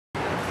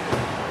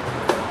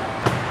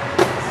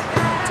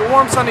It's a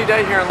warm sunny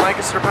day here in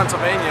Lancaster,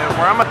 Pennsylvania,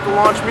 where I'm at the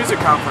Launch Music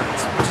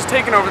Conference, which has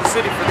taken over the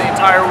city for the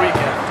entire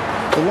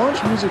weekend. The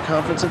Launch Music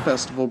Conference and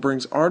Festival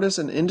brings artists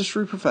and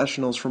industry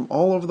professionals from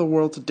all over the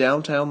world to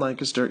downtown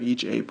Lancaster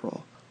each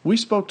April. We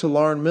spoke to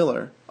Lauren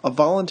Miller, a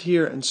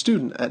volunteer and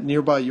student at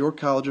nearby York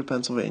College of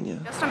Pennsylvania.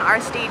 Just on our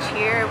stage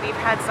here,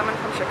 we've had someone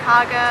from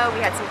Chicago,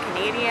 we had some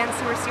Canadians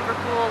who were super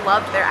cool,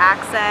 loved their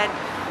accent.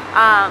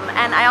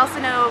 And I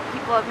also know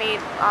people have made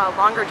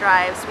longer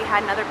drives. We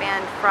had another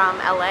band from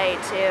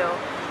LA too.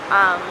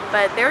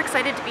 But they're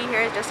excited to be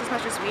here just as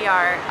much as we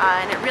are,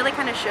 and it really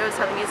kind of shows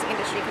how the music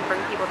industry can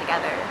bring people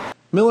together.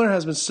 Miller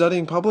has been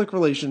studying public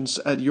relations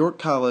at York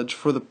College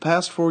for the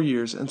past 4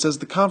 years and says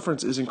the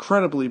conference is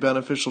incredibly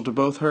beneficial to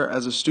both her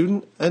as a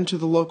student and to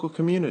the local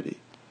community.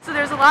 So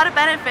there's a lot of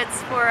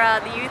benefits for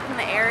the youth in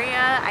the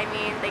area. I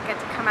mean, they get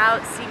to come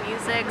out, see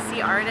music,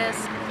 see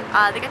artists.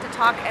 They get to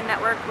talk and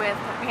network with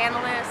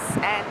panelists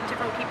and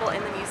different people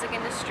in the music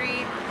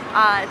industry.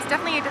 It's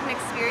definitely a different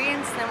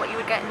experience than what you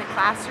would get in the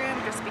classroom,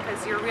 just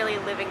because you're really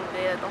living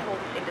the whole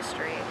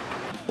industry.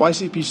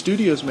 YCP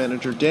Studios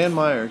manager Dan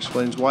Meyer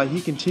explains why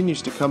he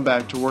continues to come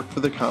back to work for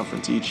the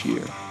conference each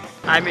year.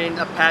 I mean,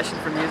 a passion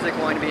for music,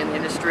 wanting to be in the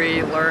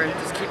industry, learn,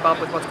 just keep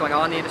up with what's going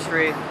on in the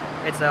industry.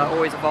 It's an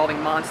always evolving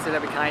monster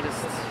that we kind of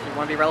just, you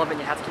want to be relevant,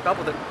 you have to keep up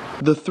with it.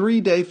 The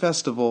 3-day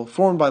festival,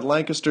 formed by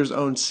Lancaster's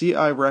own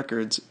CI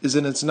Records, is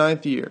in its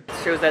 9th year.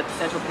 It shows that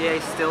Central PA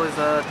still is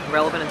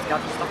relevant and it's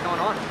got some stuff going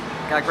on.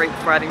 Got a great,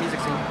 thriving music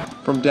scene.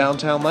 From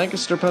downtown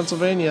Lancaster,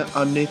 Pennsylvania,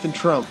 I'm Nathan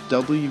Trump,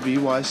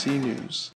 WVYC News.